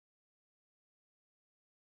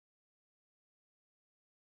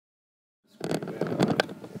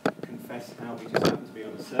confess how we just happened to be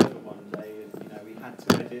on a server one day, and we had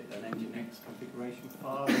to edit an Nginx configuration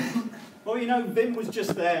file. Well, Vim was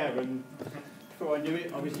just there, and before I knew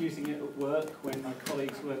it, I was using it at work when my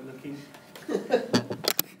colleagues weren't looking.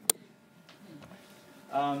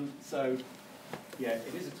 So, yeah,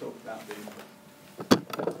 it is a talk about Vim.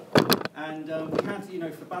 And we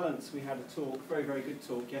had, for balance, we had a talk, very, very good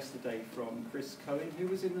talk yesterday from Chris Cohen, who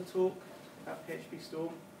was in the talk about PHP Storm.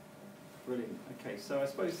 Brilliant. Okay, so I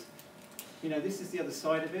suppose, this is the other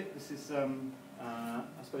side of it. This is, I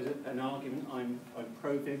suppose, an argument. I'm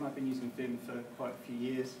pro Vim. I've been using Vim for quite a few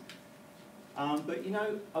years. But,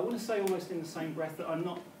 I want to say almost in the same breath that I'm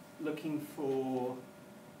not looking for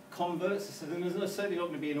converts. So there's certainly not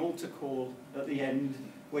going to be an altar call at the end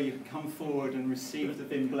where you can come forward and receive the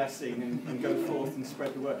Vim blessing and go forth and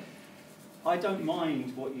spread the word. I don't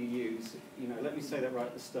mind what you use. Let me say that right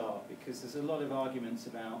at the start, because there's a lot of arguments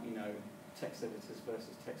about, text editors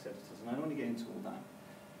versus text editors, and I don't want to get into all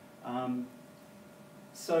that.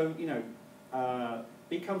 So,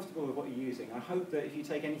 be comfortable with what you're using. I hope that if you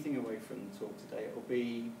take anything away from the talk today, it will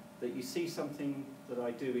be that you see something that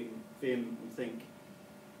I do in Vim and think,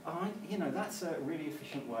 that's a really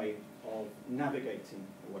efficient way of navigating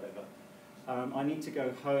or whatever. I need to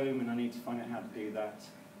go home and I need to find out how to do that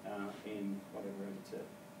in whatever editor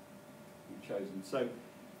you've chosen. So,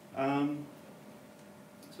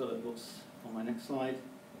 so what's on my next slide?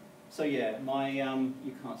 So yeah,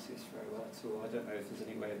 you can't see this very well at all. I don't know if there's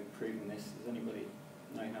any way of improving this. Does anybody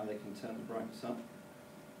know how they can turn the brightness up?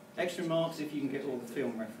 Extra marks if you can get all the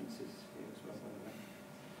film references here as well, by the way.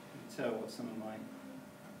 You can tell what some of my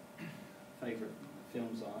favourite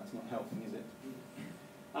films are. It's not helping, is it?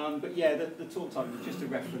 But yeah, the talk title is just a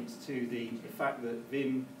reference to the fact that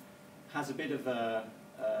Vim has a bit of a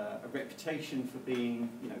reputation for being,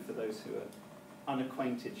 for those who are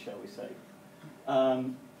unacquainted, shall we say, a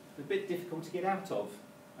bit difficult to get out of.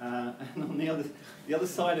 And on the other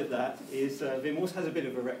side of that is Vim also has a bit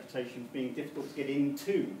of a reputation for being difficult to get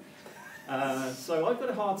into. So I've got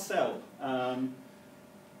a hard sell.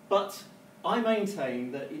 But I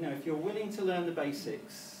maintain that if you're willing to learn the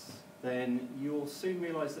basics, then you'll soon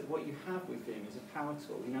realise that what you have with Vim is a power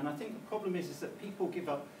tool. And I think the problem is that people give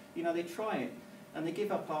up. They try it and they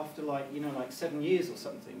give up after like 7 years or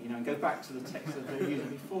something. And go back to the text that they were using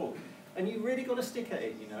before. And you really got to stick at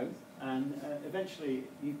it. And eventually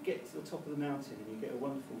you get to the top of the mountain and you get a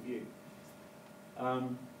wonderful view.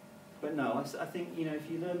 But no, I think if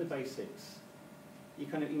you learn the basics, you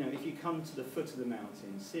kind of if you come to the foot of the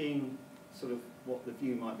mountain, seeing sort of what the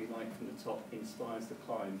view might be like from the top inspires the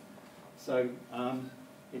climb. So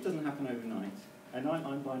it doesn't happen overnight, and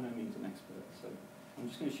I'm by no means an expert. So I'm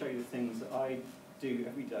just going to show you the things that I do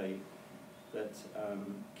every day that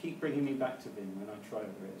keep bringing me back to Vim when I try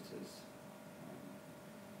other editors.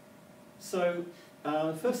 So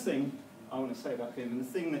the first thing I want to say about Vim, and the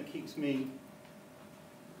thing that keeps me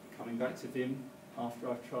coming back to Vim after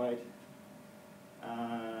I've tried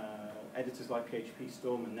editors like PHP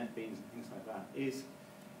Storm and NetBeans and things like that, is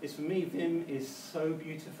for me Vim is so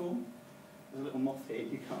beautiful. There's a little moth here,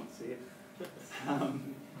 you can't see it.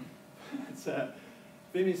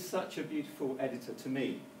 Vim is such a beautiful editor to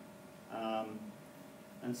me.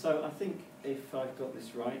 And so I think if I've got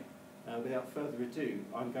this right, without further ado,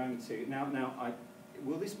 I'm going to...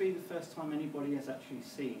 will this be the first time anybody has actually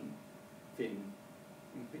seen Vim? You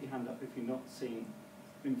can put your hand up if you've not seen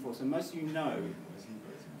Vim before. So most of you know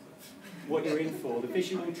what you're in for. The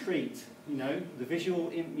visual treat, the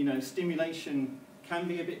visual stimulation can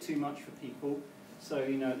be a bit too much for people. So,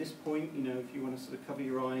 at this point, if you want to sort of cover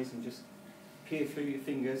your eyes and just peer through your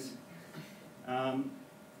fingers, it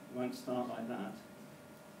won't start like that.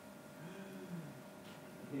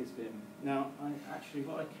 Here's Vim. Now,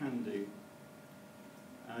 what I can do,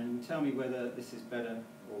 and tell me whether this is better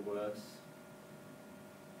or worse.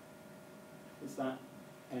 Is that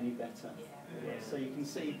any better? Yeah. So you can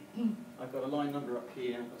see I've got a line number up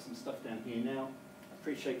here, I've got some stuff down here now. I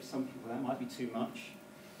appreciate for some people that might be too much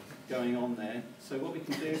going on there. So what we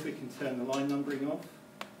can do is we can turn the line numbering off.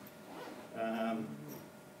 I'm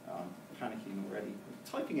panicking already.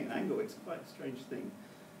 I'm typing at an angle, it's quite a strange thing.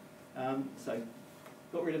 So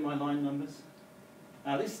got rid of my line numbers.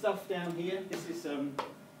 This stuff down here, this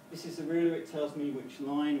is the ruler. It tells me which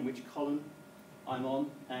line and which column I'm on,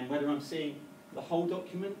 and whether I'm seeing the whole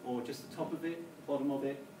document or just the top of it, the bottom of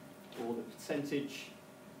it, or the percentage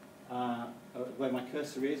where my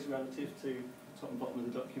cursor is relative to the top and bottom of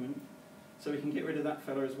the document. So we can get rid of that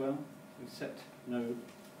fella as well. We've set no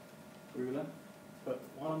ruler. But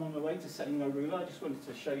while I'm on my way to setting no ruler, I just wanted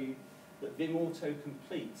to show you that Vim auto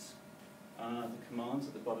completes the commands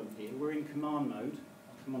at the bottom here. We're in command mode.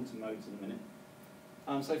 I'll come on to modes in a minute.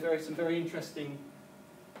 So some very interesting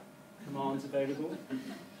commands available.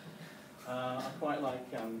 I quite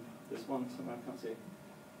like this one somewhere, I can't see it.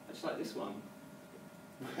 I just like this one.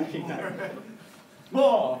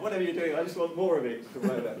 More! Whatever you're doing, I just want more of it.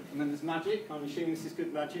 And then there's magic. I'm assuming this is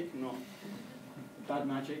good magic, not bad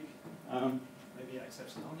magic. Maybe it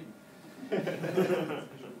accepts anonymous.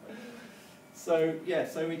 So yeah,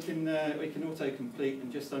 so we can auto-complete,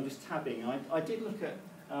 and I'm just tabbing. I did look at.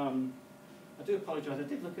 I do apologise. I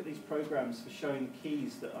did look at these programs for showing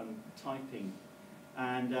keys that I'm typing,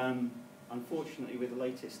 and unfortunately, with the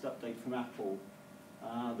latest update from Apple,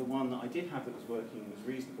 the one that I did have that was working was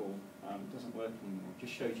reasonable. Doesn't work anymore. It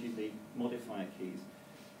just shows you the modifier keys.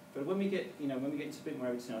 But when we get, when we get into a bit more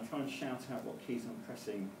editing, I'll try and shout out what keys I'm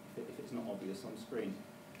pressing if it's not obvious on screen.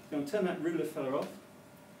 I'm going to turn that ruler fella off.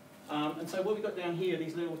 And so what we've got down here,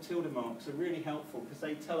 these little tilde marks are really helpful because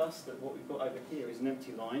they tell us that what we've got over here is an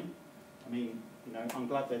empty line. I mean, I'm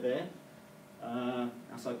glad they're there.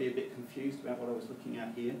 Else I'd be a bit confused about what I was looking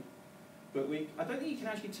at here. But I don't think you can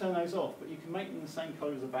actually turn those off, but you can make them the same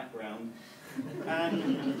colour as the background.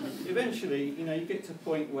 And eventually, you get to a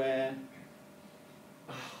point where,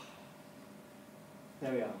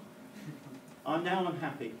 there we are. Now I'm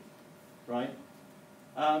happy, right?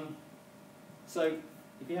 So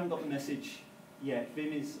if you haven't got the message yet,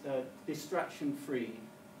 Vim is distraction-free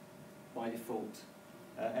by default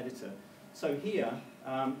editor. So here,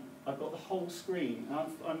 I've got the whole screen.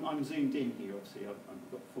 I'm zoomed in here, obviously.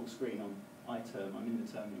 I've got full screen on iTerm. I'm in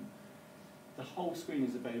the terminal. The whole screen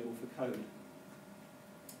is available for code.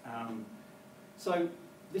 So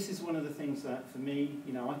this is one of the things that, for me,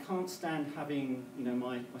 I can't stand having,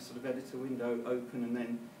 my sort of editor window open, and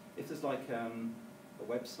then if there's like a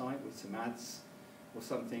website with some ads or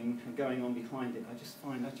something going on behind it, I just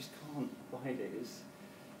can't abide it. It's,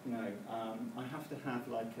 I have to have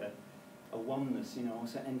like a oneness,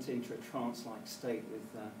 also enter into a trance-like state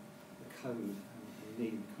with the code and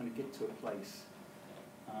really kind of get to a place.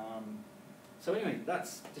 So anyway,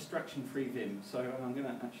 that's distraction-free Vim. So I'm going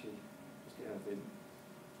to actually just get out of Vim.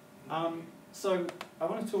 So I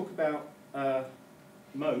want to talk about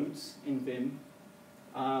modes in Vim.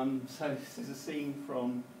 So this is a scene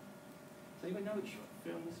from. Does anyone know which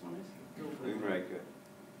film this one is? Moonraker.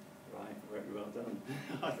 Right, very well done.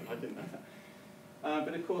 I didn't know that.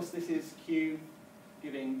 But of course, this is Q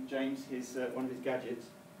giving James his one of his gadgets.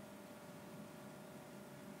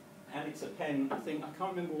 And it's a pen. I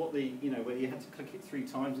can't remember what the whether you had to click it 3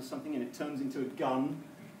 times or something, and it turns into a gun.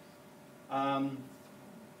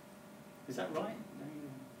 Is that right,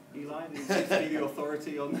 Eli? It seems to be the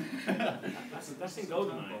authority on. That's in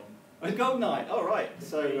GoldenEye. Oh, GoldenEye. All right.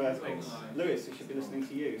 So Lewis, we should be listening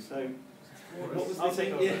to you. So what was the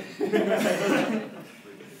thing? Yeah.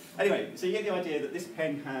 Anyway, so you get the idea that this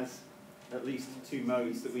pen has at least 2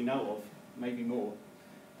 modes that we know of, maybe more.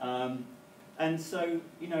 And so,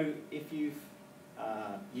 if you've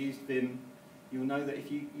used Vim, you'll know that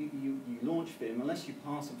if you launch Vim, unless you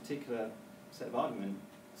pass a particular set of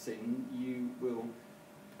arguments in, you will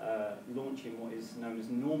launch in what is known as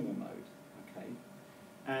normal mode, okay?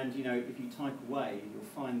 And, if you type away, you'll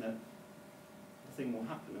find that the thing will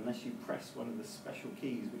happen unless you press one of the special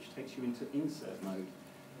keys which takes you into insert mode.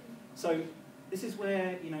 So this is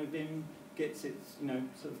where, Vim gets its,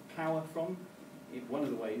 sort of power from. One of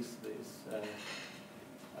the ways that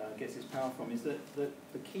it gets its power from is that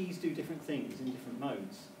the keys do different things in different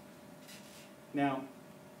modes. Now,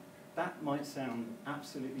 that might sound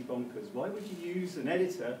absolutely bonkers. Why would you use an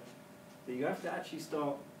editor that you have to actually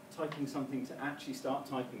start typing something to actually start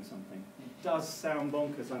typing something? It does sound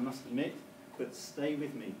bonkers, I must admit, but stay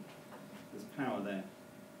with me. There's power there.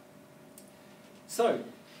 So,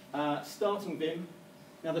 starting Vim.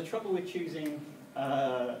 Now, the trouble with choosing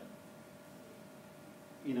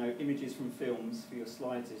images from films for your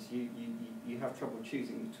slides is you have trouble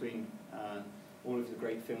choosing between all of the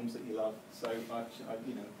great films that you love. So why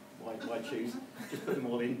choose? Just put them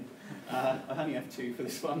all in. I only have 2 for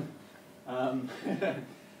this one.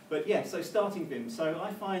 But yeah, so starting Vim. So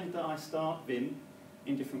I find that I start Vim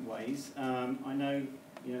in different ways. I know,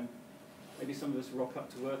 maybe some of us rock up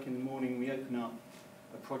to work in the morning, we open up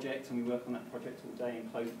a project and we work on that project all day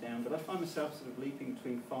and close it down. But I find myself sort of leaping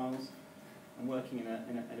between files and working in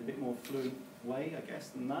a bit more fluent way, I guess,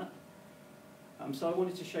 than that. So I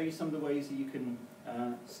wanted to show you some of the ways that you can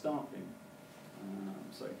start Vim.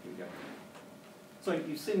 So here we go. So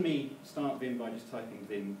you've seen me start Vim by just typing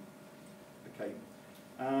Vim. Okay.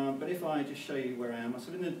 But if I just show you where I am, I'm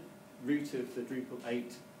sort of in the root of the Drupal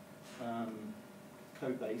 8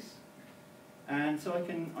 code base. And so I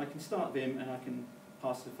can start Vim and I can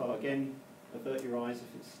pass the file again. avert your eyes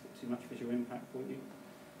if it's too much visual impact for you.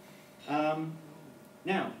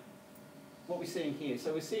 Now, what we're seeing here,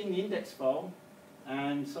 so we're seeing the index file,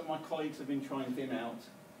 and some of my colleagues have been trying Vim out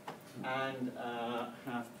and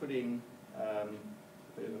have put in a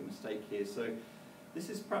bit of a mistake here. So this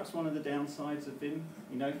is perhaps one of the downsides of Vim.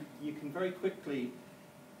 You know, you can very quickly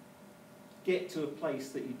get to a place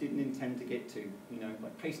that you didn't intend to get to, you know,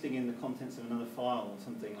 like pasting in the contents of another file or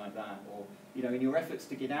something like that, or, you know, in your efforts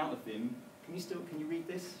to get out of Vim, can you read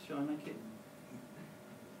this? Shall I make it?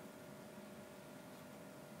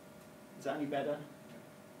 Is that any better?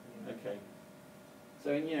 Okay.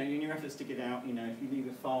 So, in your efforts to get out, you know, if you leave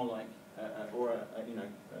a file like, you're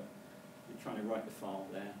trying to write the file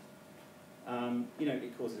there, you know,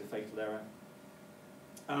 it causes a fatal error.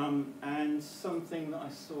 And something that I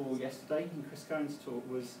saw yesterday in Chris Cohen's talk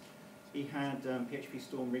was he had PHP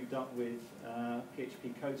Storm rigged up with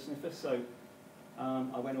PHP Code Sniffer. So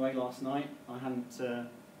I went away last night. I hadn't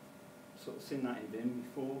sort of seen that in Vim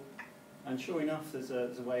before. And sure enough, there's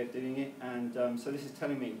a way of doing it. And so this is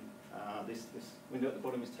telling me, this window at the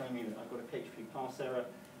bottom is telling me that I've got a PHP parse error,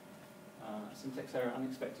 syntax error,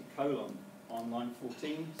 unexpected colon on line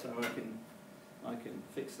 14. So I can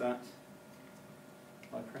fix that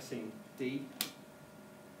by pressing D,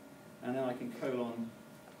 and then I can colon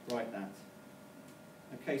write that.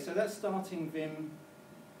 Okay, so that's starting Vim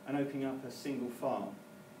and opening up a single file.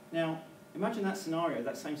 Now, imagine that scenario,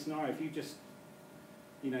 that same scenario, if you just,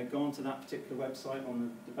 you know, go onto that particular website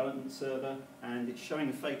on the development server and it's showing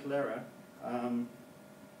a fatal error,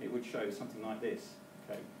 it would show something like this.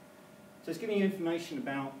 Okay, so it's giving you information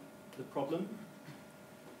about the problem,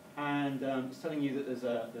 and it's telling you that there's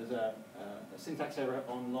a syntax error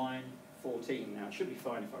on line 14. Now, it should be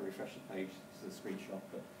fine if I refresh the page. This is a screenshot,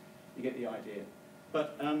 but you get the idea.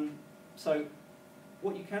 But so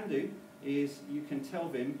what you can do is you can tell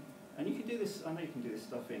Vim, and you can do this, I know you can do this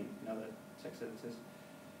stuff in other text editors.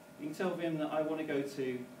 You can tell Vim that I want to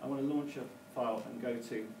launch a file and go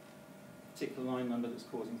to a particular line number that's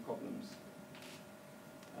causing problems.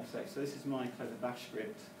 So this is my clever bash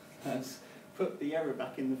script. Has put the error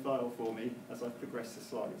back in the file for me as I progress the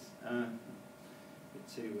slides.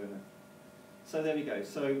 So there we go.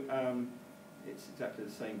 So it's exactly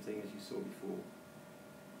the same thing as you saw before.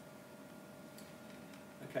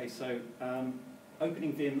 Okay, so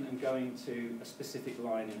opening Vim and going to a specific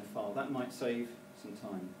line in a file, that might save some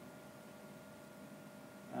time.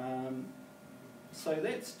 So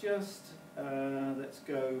let's just let's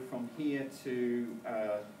go from here to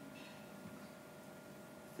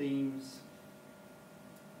themes.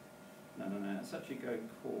 No, let's actually go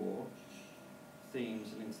core,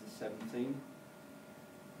 themes, and into the 17.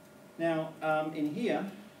 Now, in here,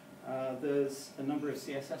 there's a number of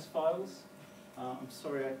CSS files. I'm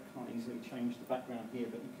sorry I can't easily change the background here,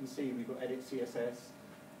 but you can see we've got edit CSS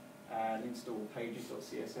and install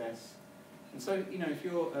pages.css. And so, you know, if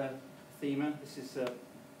you're a themer, this is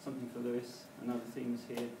something for Lewis, and other themes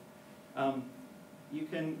here. You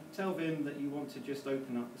can tell Vim that you want to just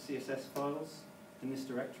open up the CSS files in this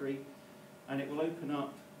directory, and it will open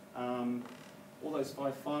up all those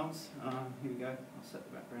 5 files. Here we go. I'll set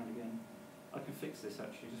the background again. I can fix this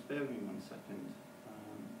actually. Just bear with me 1 second.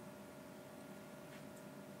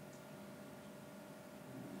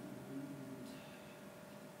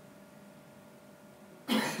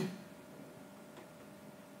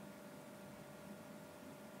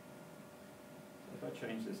 If I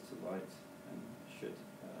change this to light, then it should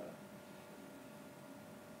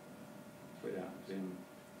quit out Vim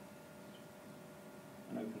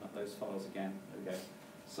and open up those files again. There we go.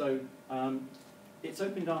 So it's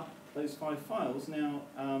opened up those 5 files. Now,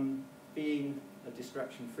 being a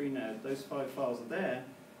distraction-free node, those 5 files are there,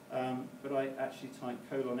 but I actually type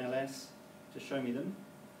 :ls to show me them,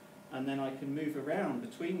 and then I can move around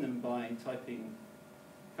between them by typing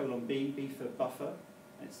 :b, B for buffer.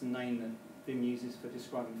 It's the name that Vim uses for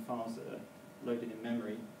describing files that are loaded in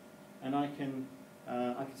memory, and I can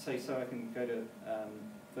say, so I can go to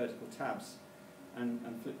vertical tabs and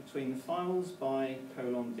flip between the files by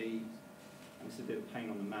 :d. And it's a bit of a pain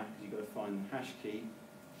on the Mac because you've got to find the hash key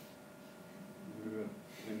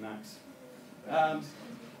in Macs.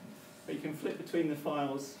 But you can flip between the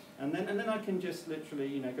files, and then I can just literally,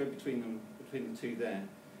 you know, go between the 2 there.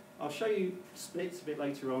 I'll show you splits a bit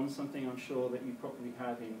later on, something I'm sure that you probably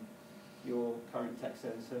have in your current text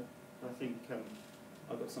editor. But I think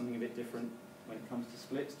I've got something a bit different when it comes to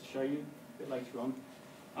splits to show you a bit later on.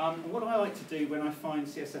 And what I like to do when I find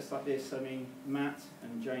CSS like this, I mean, Matt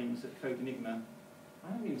and James at Code Enigma,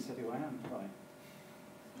 I haven't even said who I am, have I?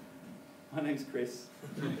 My name's Chris.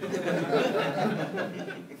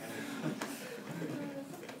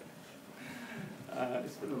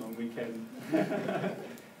 It's been a long weekend.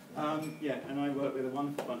 Yeah, and I work with a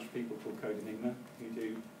wonderful bunch of people called Code Enigma who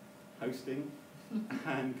do hosting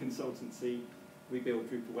and consultancy. We build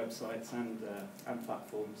Drupal websites and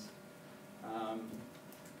platforms.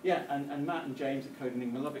 Yeah, and Matt and James at Code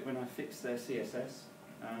Enigma love it when I fix their CSS.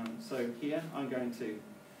 So here I'm going to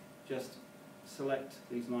just select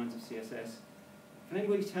these lines of CSS. Can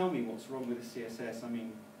anybody tell me what's wrong with the CSS? I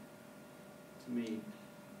mean, to me,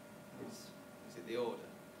 it's... Is it the order?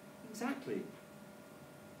 Exactly.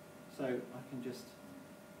 So I can just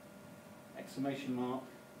exclamation mark,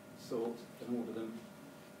 sort, and order them.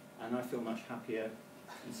 And I feel much happier,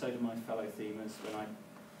 and so do my fellow themers when I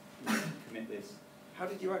commit this. How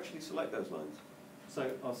did you actually select those lines?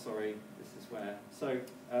 So, oh sorry, this is where. So,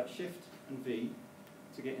 Shift and V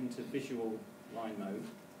to get into visual line mode.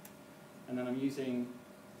 And then I'm using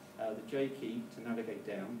the J key to navigate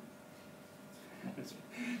down.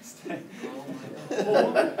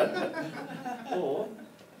 or,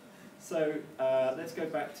 so let's go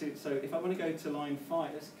back to, so if I want to go to line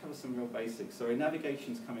 5, let's cover some real basics. Sorry,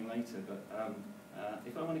 navigation's coming later, but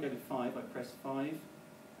if I want to go to 5, I press 5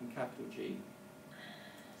 and capital G.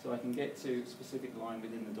 So I can get to a specific line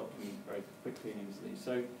within the document very quickly and easily.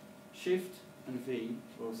 So Shift and V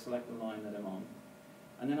will select the line that I'm on.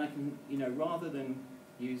 And then I can, you know, rather than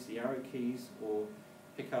use the arrow keys or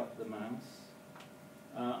pick up the mouse,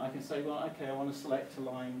 I can say, well, okay, I want to select to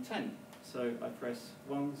line 10. So I press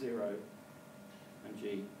 1, 0, and G,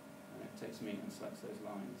 and it takes me and selects those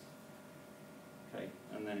lines. Okay,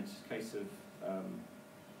 and then it's a case of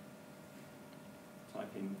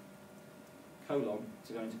typing colon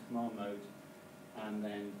to go into command mode, and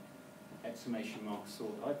then exclamation mark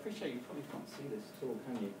sort. I appreciate you probably can't see this at all,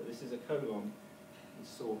 can you? But this is a colon and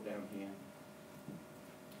sort down here.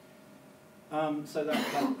 So that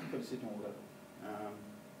puts it in order.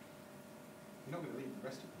 You're not going to leave the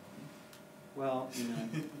rest of it, Well, you know,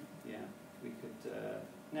 yeah, we could.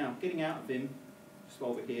 Now, getting out of Vim, just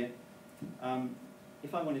while we're here,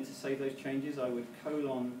 if I wanted to save those changes, I would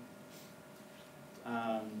colon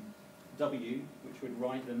W, which would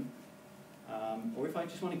write them. Or if I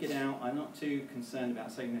just want to get out, I'm not too concerned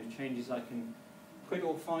about saving those changes. I can quit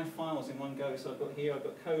all 5 files in one go. So I've got here, I've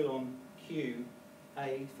got colon Q,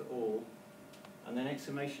 A for all, and then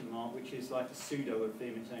exclamation mark, which is like a pseudo of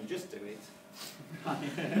Vim. It's saying, just do it.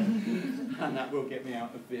 And that will get me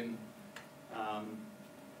out of Vim.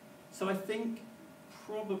 So I think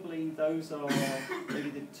probably those are maybe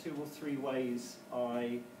the 2 or 3 ways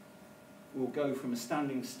I will go from a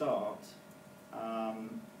standing start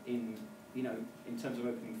in terms of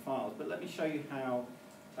opening files. But let me show you how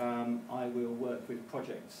I will work with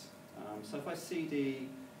projects. So if I CD,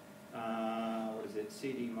 what is it?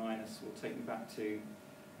 CD minus will take me back to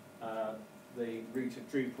the root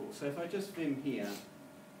of Drupal. So if I just Vim here,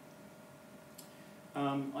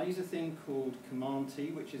 I use a thing called Command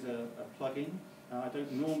T, which is a plugin. I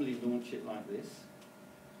don't normally launch it like this.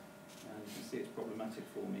 You can see it's problematic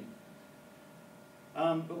for me.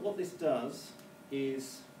 But what this does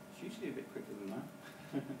is, it's usually a bit quicker than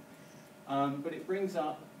that, but it brings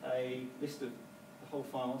up a list of the whole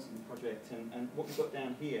files in the project, and what we've got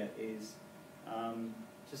down here is,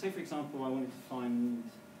 so say for example I wanted to find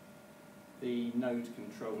the node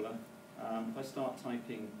controller. If I start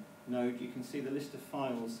typing node, you can see the list of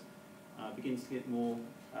files begins to get more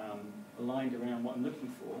aligned around what I'm looking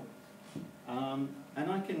for.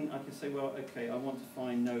 And I can say, well, okay, I want to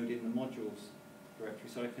find node in the modules directory,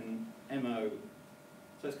 so I can MO.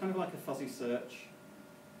 So it's kind of like a fuzzy search,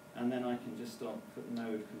 and then I can just start put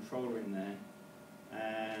node controller in there,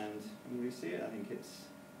 and can you see it? I think it's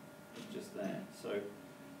just there. So,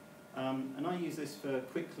 and I use this for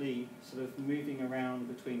quickly sort of moving around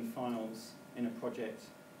between files in a project,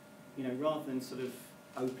 you know, rather than sort of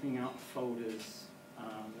opening up folders,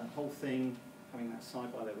 that whole thing, having that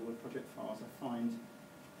side-by level with project files, I find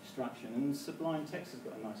distraction. And Sublime Text has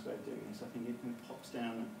got a nice way of doing this. I think it kind of pops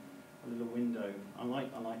down a little window. I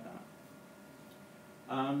like that.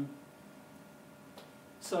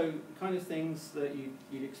 So kind of things that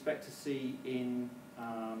you'd expect to see in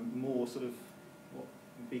more sort of what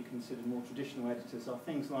would be considered more traditional editors are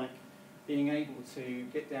things like being able to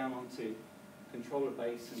get down onto controller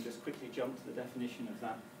base and just quickly jump to the definition of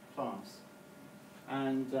that class.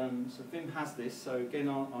 And so Vim has this, so again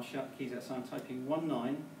I'll shout the keys out, so I'm typing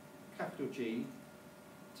 19, capital G,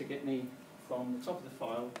 to get me from the top of the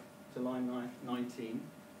file to line 19.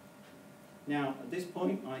 Now at this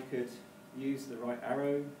point I could use the right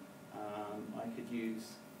arrow, I could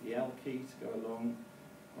use the L key to go along,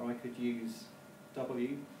 or I could use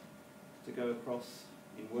W to go across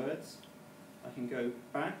in words. I can go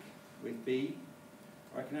back with B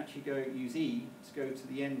or I can actually use E to go to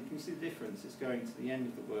the end. Can you see the difference? It's going to the end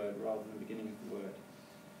of the word rather than the beginning of the word.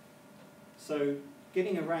 So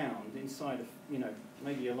getting around inside of,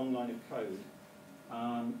 maybe a long line of code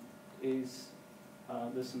there's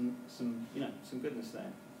some goodness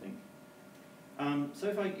there, I think. So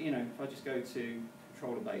if I just go to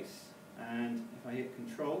controller base, and if I hit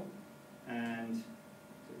Control and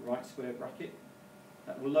the right square bracket,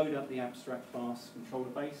 that will load up the abstract class controller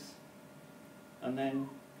base, and then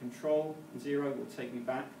Control 0 will take me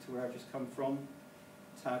back to where I've just come from.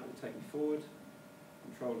 Tab will take me forward.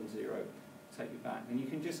 Control and 0 will take me back, and you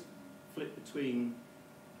can just flip between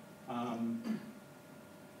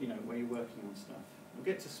where you're working on stuff. We'll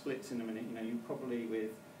get to splits in a minute. You probably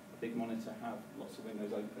with a big monitor have lots of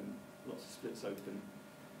windows open, lots of splits open.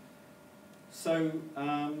 So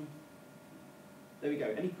there we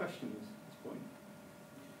go. Any questions at this point?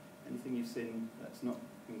 Anything you've seen that's not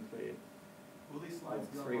been cleared? Will these slides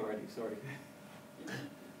go three on? already, sorry.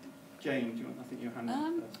 Jane, do you want, I think your hand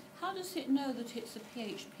up first. How does it know that it's a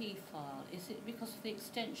PHP file? Is it because of the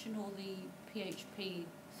extension or the PHP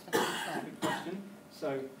stuff itself? Good question.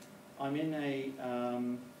 So I'm in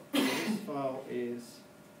this file is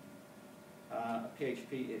a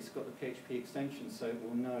PHP, it's got the PHP extension, so it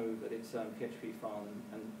will know that it's a PHP file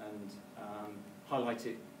and highlight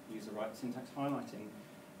it, use the right syntax highlighting.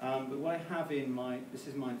 But what I have this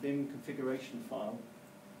is my Vim configuration file,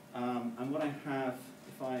 and what I have,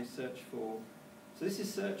 if I search for, so this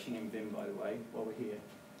is searching in Vim, by the way, while we're here.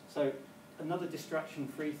 So another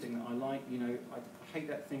distraction-free thing that I like, I hate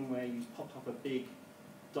that thing where you pop up a big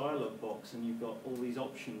dialog box and you've got all these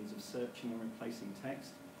options of searching and replacing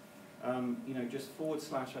text. Just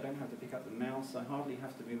 /, I don't have to pick up the mouse, I hardly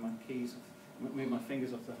have to move my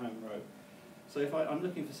fingers off the home row. So if I'm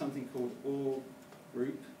looking for something called all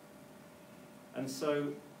group, and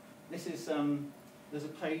so this is, there's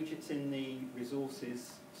a page, it's in the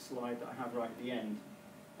resources slide that I have right at the end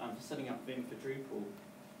for setting up Vim for Drupal.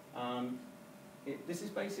 This is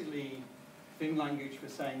basically Vim language for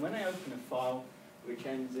saying when I open a file which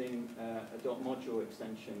ends in a .module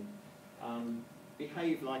extension,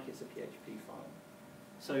 behave like it's a PHP file.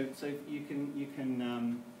 So you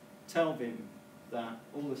can tell Vim that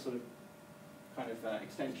all the sort of kind of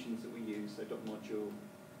extensions that we use, so .module,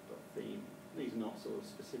 .theme, these are not sort of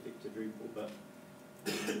specific to Drupal, but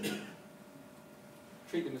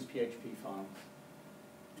treat them as PHP files.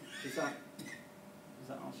 Does that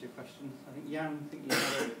answer your question? I think Jan, you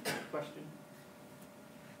had a question?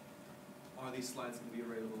 Are these slides going to be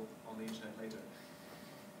available on the internet later?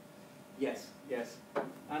 Yes.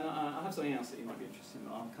 And I have something else that you might be interested in,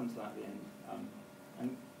 but I'll come to that at the end.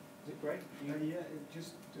 And is it great?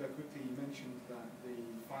 Just quickly, you mentioned that the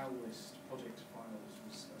file list project files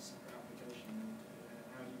was a separate application.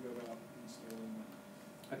 How do you go about installing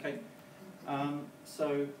that? Okay.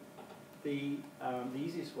 So the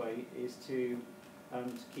easiest way is to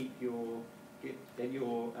keep your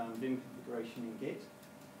Vim configuration in Git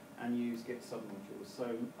and use Git submodules. So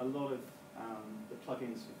a lot of the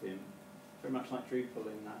plugins for Vim, very much like Drupal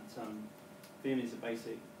in that Vim is a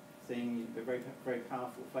basic thing, they're very, very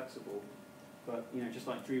powerful, flexible, but just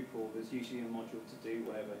like Drupal, there's usually a module to do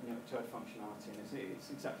whatever, to add functionality, and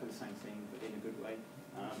it's exactly the same thing, but in a good way.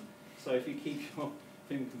 So if you keep your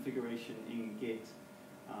Vim configuration in Git,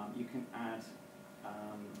 you can add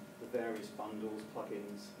the various bundles,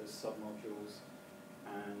 plugins as submodules,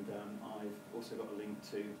 and I've also got a link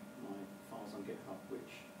to my files on GitHub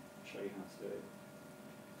which show you how to do it.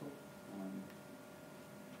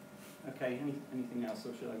 Okay, anything else,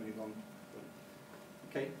 or should I move on?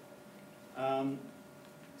 Okay.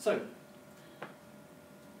 So,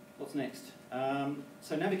 what's next?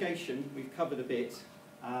 So navigation, we've covered a bit.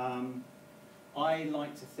 I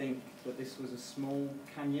like to think that this was a small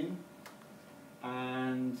canyon,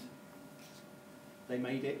 and they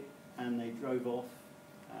made it, and they drove off,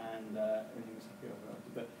 and everything was happy ever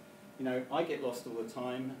after. But I get lost all the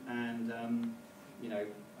time, and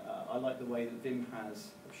I like the way that Vim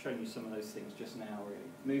has. I've shown you some of those things just now, really,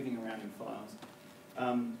 moving around in files.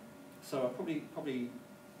 So I'll probably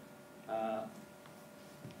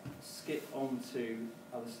skip on to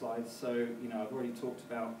other slides. So I've already talked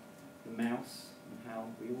about the mouse and how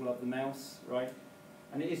we all love the mouse, right?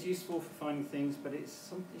 And it is useful for finding things, but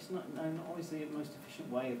it's not always the most efficient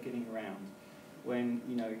way of getting around. When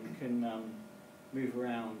you can move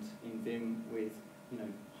around in Vim with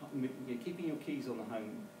keeping your keys on the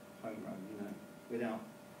home row, without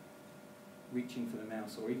reaching for the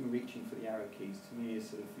mouse or even reaching for the arrow keys. To me, is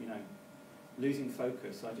sort of losing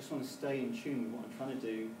focus. I just want to stay in tune with what I'm trying to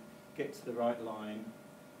do, get to the right line,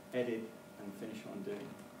 edit, and finish what I'm doing.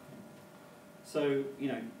 So, you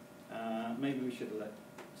know, maybe we should let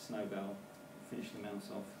Snowbell finish the mouse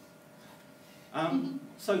off.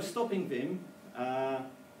 So stopping Vim, go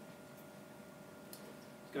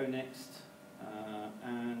next,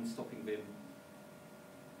 and stopping Vim.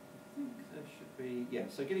 I think there should be, yeah,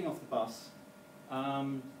 so getting off the bus.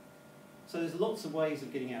 So there's lots of ways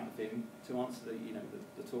of getting out of Vim to answer the, you know,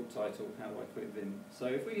 the talk title, how do I quit Vim? So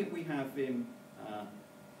if we have Vim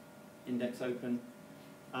index open,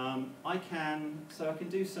 I can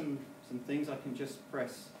do some things. I can just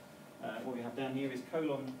press, what we have down here is :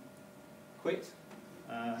 quit,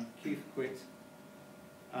 Q for quit.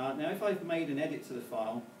 Now if I've made an edit to the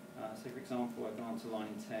file, say for example I've gone to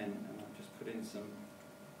line 10 and I've just put in some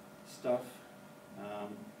stuff.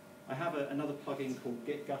 I have another plugin called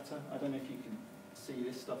GetGutter. I don't know if you can see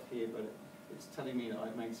this stuff here, but it's telling me that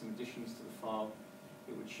I've made some additions to the file.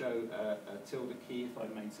 It would show a tilde key if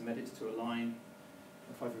I've made some edits to a line.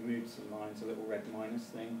 If I've removed some lines, a little red minus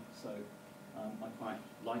thing. So I quite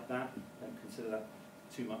like that. Don't consider that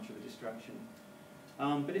too much of a distraction.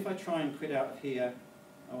 But if I try and quit out of here,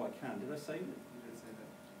 oh, I can. Did I save it? You did say that.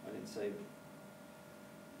 I didn't save it.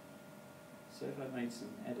 So if I made some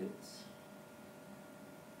edits,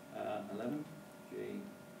 11, G,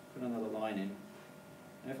 put another line in.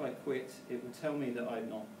 And if I quit, it will tell me that I've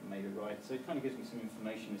not made it right. So it kind of gives me some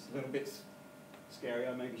information. It's a little bit scary.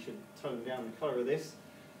 I maybe should tone down the colour of this.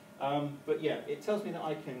 But yeah, it tells me that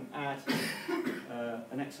I can add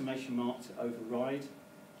an exclamation mark to override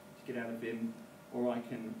to get out of Vim, or I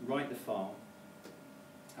can write the file,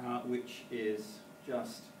 which is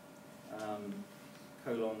just :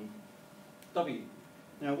 W.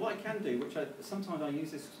 Now what I can do, which sometimes I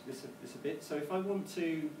use this a bit, so if I want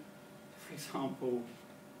to, for example,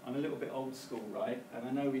 I'm a little bit old school, right, and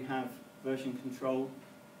I know we have version control,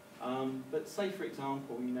 but say for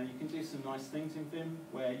example, you know, you can do some nice things in Vim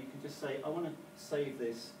where you can just say, I want to save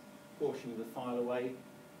this portion of the file away,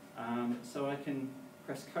 so I can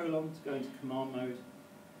press : to go into command mode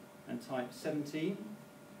and type 17,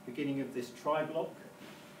 beginning of this try block,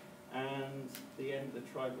 and the end of the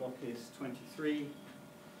try block is 23,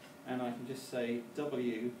 and I can just say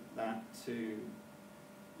W that to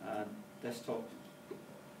desktop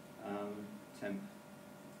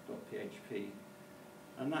temp.php,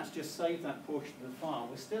 and that's just saved that portion of the file.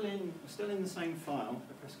 We're still in the same file.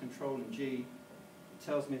 If I press Control and G, it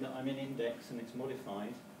tells me that I'm in index and it's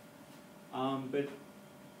modified. But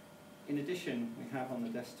in addition, we have on the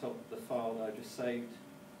desktop the file that I just saved.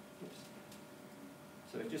 Oops.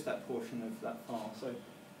 So it's just that portion of that file. So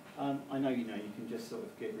I know you can just sort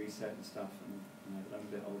of git reset and stuff, and you know, but I'm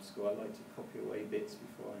a bit old school. I like to copy away bits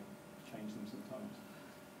before I change them sometimes.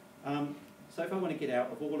 So if I want to get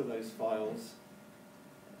out of all of those files,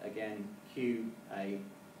 again, Q, A,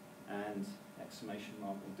 and exclamation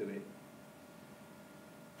mark will do it.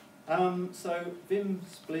 So Vim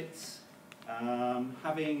splits,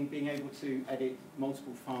 being able to edit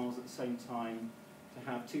multiple files at the same time, to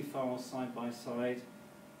have two files side by side,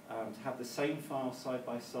 to have the same file side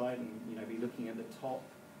by side, and be looking at the top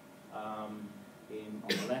on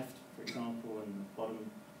the left, for example, and the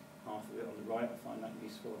bottom half of it on the right. I find that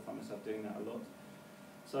useful. I find myself doing that a lot.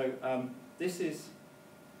 So this is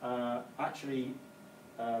actually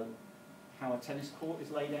how a tennis court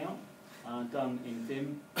is laid out, done in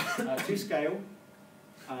Vim to scale.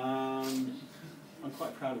 I'm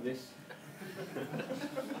quite proud of this.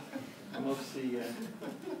 I'm obviously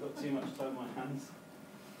got too much time on my hands.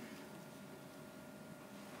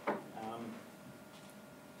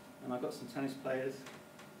 And I've got some tennis players,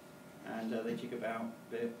 and they jig about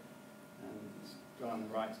a bit, and this guy on the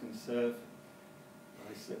right is going to serve.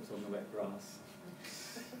 He slips on the wet grass.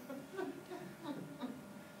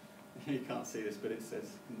 You can't see this, but it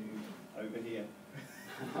says nude over here.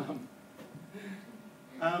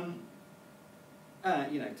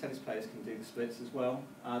 Tennis players can do the splits as well.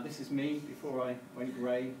 This is me before I went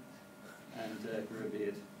grey and grew a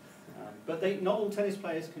beard. But not all tennis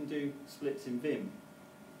players can do splits in Vim,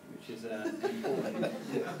 which is an important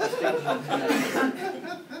distinction.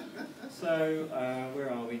 So where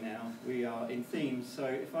are we now? We are in themes. So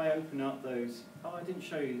if I open up those, I didn't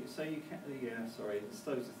show you. So you can, sorry,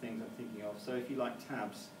 those are things I'm thinking of. So if you like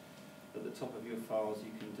tabs at the top of your files,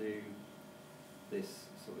 you can do this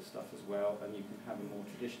sort of stuff as well, and you can have a more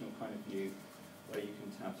traditional kind of view where you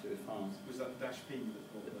can tab through the files. Was that the dash P?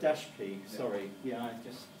 The dash P, sorry. Yeah, I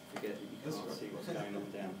just forget that you can't see what's going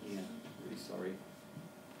on down here. Really sorry.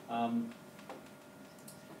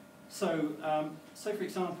 So for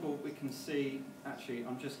example, we can see, actually,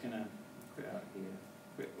 I'm just going to quit out here,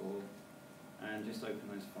 quit all, and just open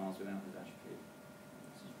those files without the dash P.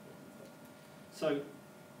 So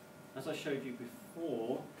as I showed you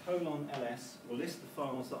before, :ls will list the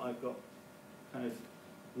files that I've got kind of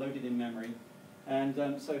loaded in memory. And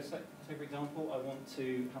so for example, I want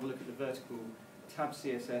to have a look at the vertical tab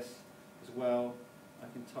CSS as well. I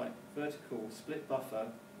can type vertical split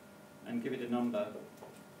buffer and give it a number.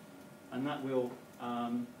 And that will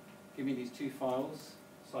give me these two files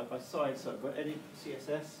side by side. So I've got edit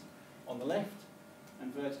CSS on the left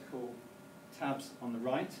and vertical tabs on the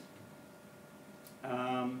right.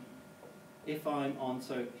 If I'm on,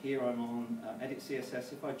 so here I'm on edit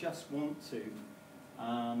CSS, if I just want to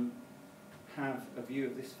have a view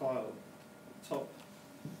of this file at the top,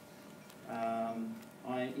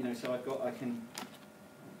 I can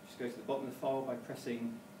just go to the bottom of the file by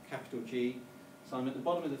pressing capital G. So I'm at the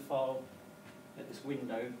bottom of the file at this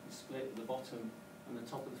window, the split at the bottom and the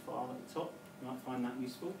top of the file at the top. You might find that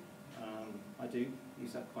useful. I do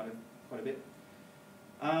use that quite a bit.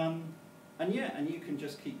 And you can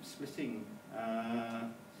just keep splitting.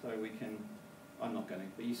 So we can. I'm not going to,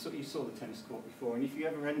 but you saw the tennis court before. And if you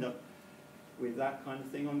ever end up with that kind of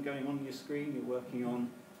thing going on your screen, you're working on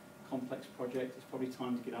a complex project, it's probably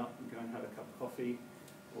time to get up and go and have a cup of coffee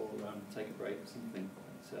or take a break or something.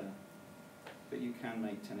 But you can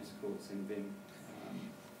make tennis courts in Vim.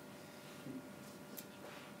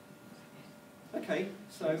 Okay,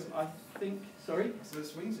 so I think, sorry? So it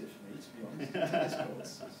swings it for me, to be honest. Tennis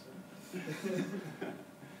courts.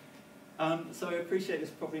 So I appreciate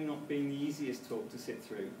this probably not being the easiest talk to sit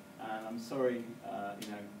through, and I'm sorry, the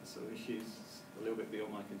sort of issues a little bit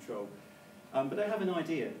beyond my control. But I have an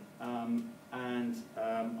idea, and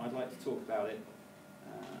I'd like to talk about it.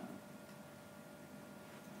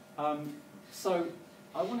 So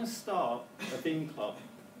I want to start a Vim club.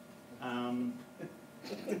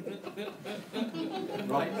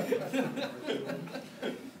 Right.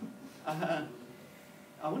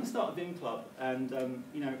 I want to start a Vim club, and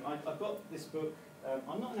I've got this book.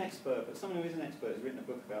 I'm not an expert, but someone who is an expert has written a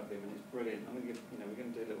book about Vim, and it's brilliant. I'm going to we're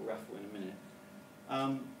going to do a little raffle in a minute.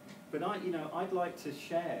 But I'd like to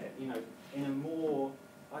share, in a more,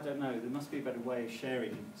 I don't know, there must be a better way of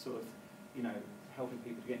sharing, sort of, helping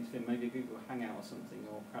people to get into Vim, maybe a Google Hangout or something,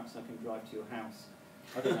 or perhaps I can drive to your house.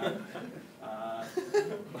 I don't know.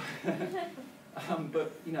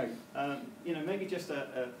 But maybe just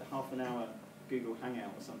a half an hour Google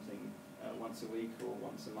Hangout or something once a week or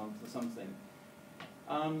once a month or something.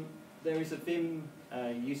 There is a Vim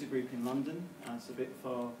user group in London. It's a bit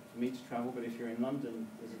far for me to travel, but if you're in London,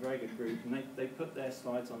 there's a very good group, and they put their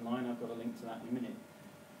slides online. I've got a link to that in a minute.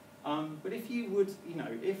 But if you would,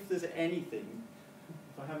 if there's anything,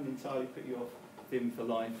 if I haven't entirely put you off Vim for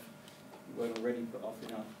life, you weren't already put off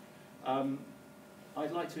enough,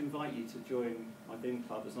 I'd like to invite you to join my Vim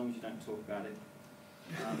club, as long as you don't talk about it.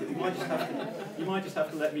 You might just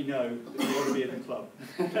have to let me know that you want to be in the club.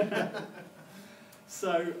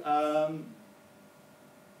 So,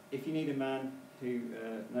 if you need a man who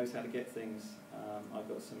knows how to get things, I've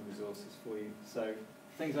got some resources for you. So,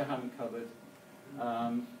 things I haven't covered,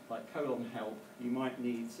 like :help. You might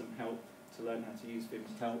need some help to learn how to use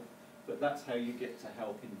Vim's help, but that's how you get to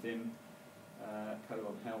help in Vim,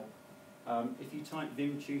 :help. If you type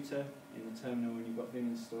Vim tutor in the terminal and you've got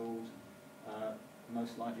Vim installed,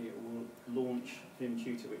 most likely it will launch Vim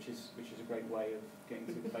tutor, which is a great way of getting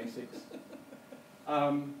through the basics.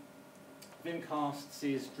 Vimcast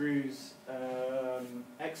is Drew's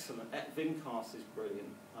excellent. Vimcast is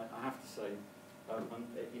brilliant, I have to say.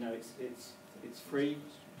 It's free.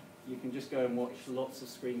 You can just go and watch lots of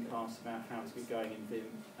screencasts about how to get going in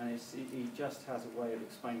Vim, and he just has a way of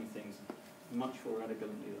explaining things much more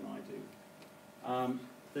elegantly than I do.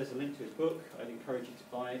 There's a link to his book. I'd encourage you to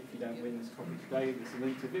buy it if you don't win this copy today. There's a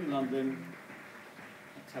link to Vim London.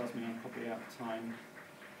 It tells me I'm probably out of time.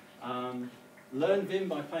 Learn Vim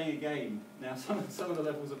by playing a game. Now, some of the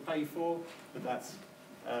levels are paid for, but that's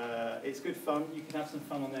it's good fun. You can have some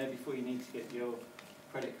fun on there before you need to get your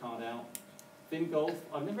credit card out. Vim Golf.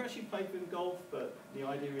 I've never actually played Vim Golf, but the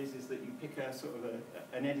idea is that you pick a sort of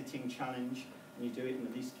an editing challenge and you do it in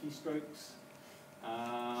the least keystrokes.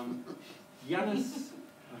 Janus.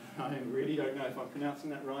 I really don't know if I'm pronouncing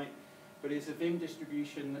that right, but it's a Vim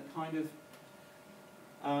distribution that kind of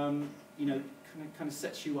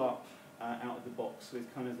sets you up out of the box with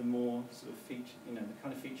kind of the more sort of feature, the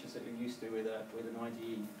kind of features that you're used to with an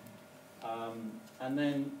IDE. And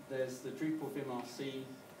then there's the Drupal Vim RC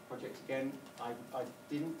project again. I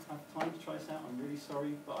didn't have time to try this out. I'm really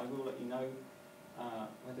sorry, but I will let you know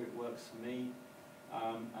whether it works for me.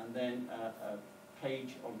 And then a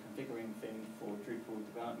page on configuring Vim for Drupal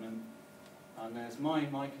development, and there's my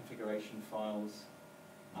configuration files,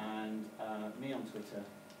 and me on Twitter,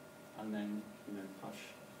 and then Push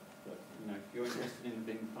But if you're interested in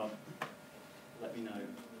the Vim Pub, let me know.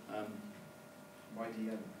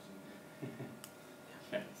 YDM,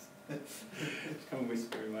 Yes. Come and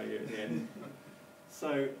whisper in my ear at the end.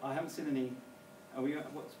 So I haven't seen any. Are we?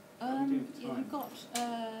 What are we doing for Yeah, time? we've got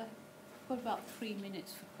about 3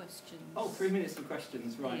 minutes for questions. Oh, 3 minutes for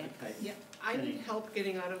questions. Right. Yeah. Okay. Yeah, I Jenny. need help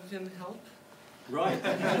getting out of Vim Help. Right.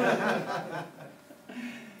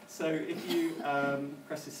 So if you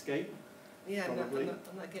press escape. Yeah, I'm Probably. not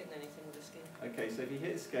getting anything with this game. Okay. So if you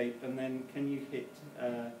hit escape and then can you hit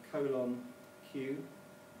 :Q?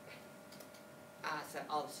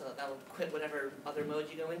 So that will quit whatever other mode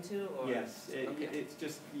you go into, or Yes. Okay. It's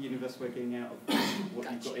just the universe we're getting out of what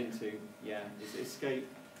you've got Gotcha. into. Yeah. It's escape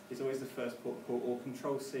is always the first port of call, or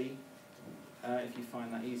Control-C. If you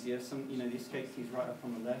find that easier. The escape key is right up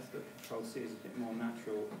on the left, but Control-C is a bit more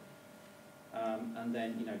natural. And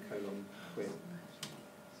then, :quit.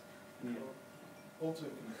 Yeah.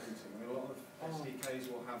 Auto-completing. A lot of SDKs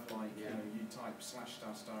will have Yeah. you type /**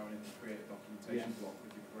 and it will create a documentation Yeah. block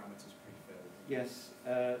with your parameters pre-filled. Yes,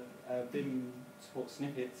 Vim supports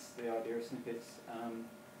snippets, the idea of snippets,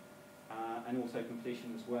 and auto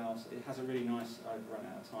completion as well. So it has a really nice. I've run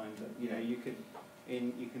out of time, but you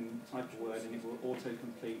can type a word and it will auto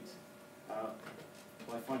complete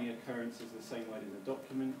by finding occurrences of the same word in the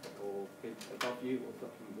document or above you or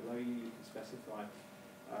document below you. You can specify.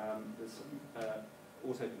 There's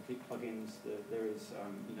auto-complete plugins. There is,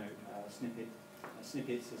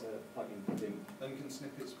 snippets as a plugin for Vim. Then can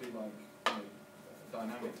snippets be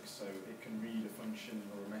dynamic, so it can read a function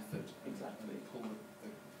or a method Exactly. and pull the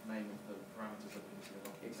name of the parameters up into the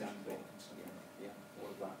documentation Exactly. block and stuff like that. Yeah, all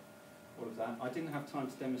of that. All of that. I didn't have time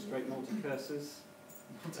to demonstrate multi-cursors.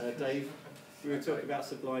 Dave, we were talking about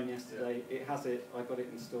Sublime yesterday. It has it. I got it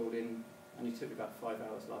installed in. Only took me about 5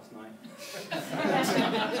 hours last night.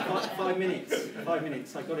 5 minutes. 5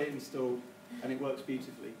 minutes. I got it installed, and it works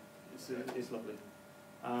beautifully. It's lovely.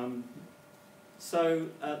 So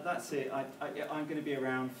that's it. I'm going to be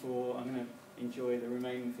around for. I'm going to enjoy the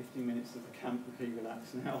remaining 15 minutes of the camp and be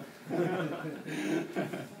relaxed now.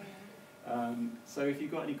 So if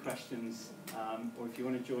you've got any questions, or if you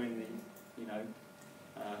want to join the,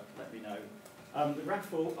 let me know. The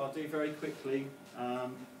raffle I'll do very quickly.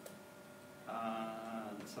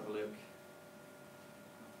 Let's have a look.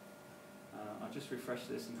 I'll just refresh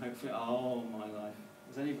this and hopefully. Oh my life!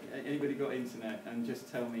 Has anybody got internet? And just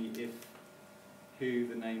tell me who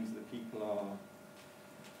the names of the people are.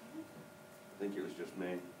 I think it was just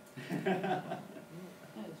me. No,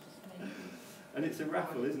 it's just me. And it's a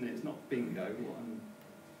raffle, isn't it? It's not bingo. What I'm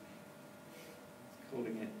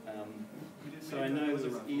calling it. So I know there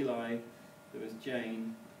was Eli, there was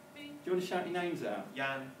Jane. Do you want to shout your names out?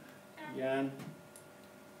 Jan. Jan.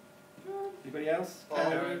 Anybody else?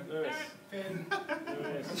 Karen. Lewis. Finn.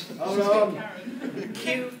 Lewis. Hold on.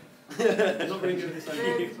 Q. Not very good at this.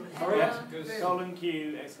 Sorry. Colon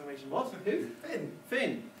Q, exclamation What? mark. Who? Finn.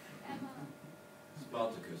 Finn.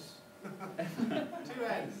 Spartacus. 2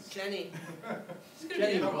 N's. Jenny.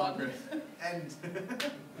 Jenny. End.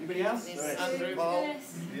 Anybody else? Andrew.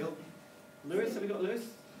 Neil. Lewis. Have we got Lewis?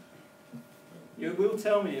 You will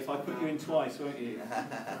tell me if I put you in twice, won't you?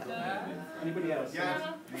 Anybody else?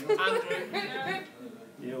 Yeah. Andrew.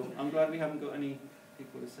 Neil. I'm glad we haven't got any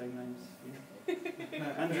people with the same names.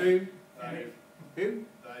 Yeah. Andrew. Dave. Who?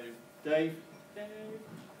 Dave. Dave.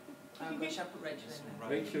 Rachel put Rachel in.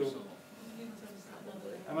 Rachel.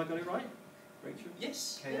 Am I got it right? Rachel.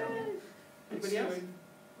 Yes. Anybody else?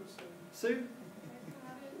 Sue.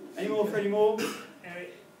 Any more for any more?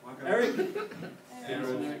 Eric. Eric.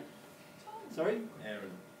 Aaron. Sorry.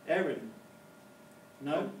 Aaron. Aaron.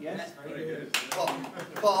 No. Yes. Very good.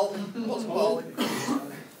 Paul. What's Paul?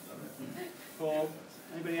 Paul.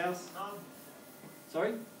 Anybody else?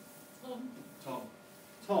 Sorry. Tom.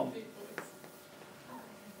 Tom.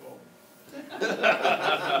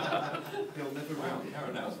 He'll never Wow, round.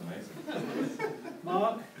 Karen, that was amazing.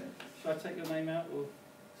 Mark. Should I take your name out or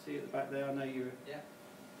see you at the back there? I know you. Yeah.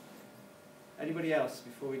 Anybody else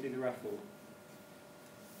before we do the raffle?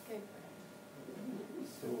 Okay.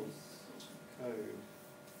 Source code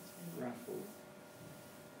raffle.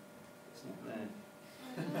 It's not there.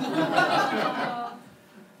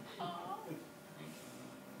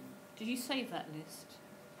 Did you save that list?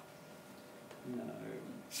 No.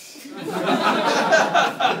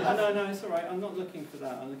 No, it's all right. I'm not looking for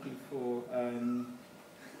that. I'm looking for.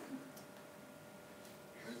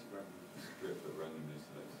 Script that randomly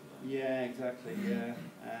selects the line. Yeah, exactly. Yeah,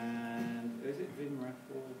 and is it Vim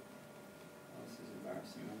raffle? Oh, this is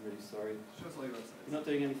embarrassing. I'm really sorry. Shows like that. You're not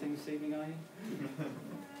doing anything this evening, are you?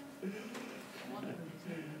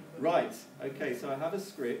 Right, okay, so I have a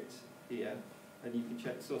script here, and you can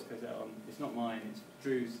check the source code out on, it's not mine, it's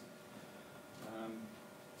Drew's.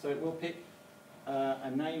 So it will pick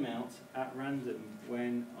a name out at random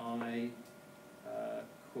when I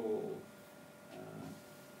call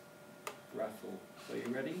raffle. So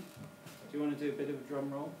you ready? Do you want to do a bit of a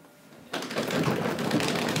drum roll? Here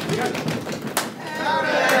we go!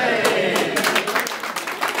 Hooray!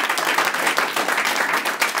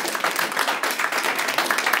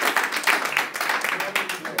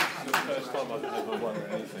 First time I've ever won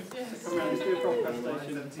anything. Come around, let's do a proper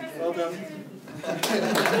presentation. Well done.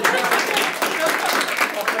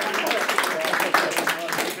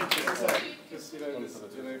 Just,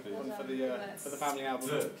 one for the family album.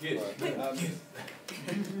 Look, kids.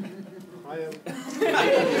 I am.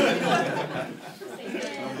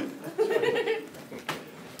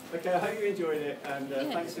 Okay, I hope you enjoyed it, and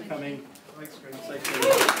Yeah, thanks for thank coming. Thanks, Chris.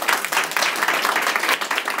 Safely.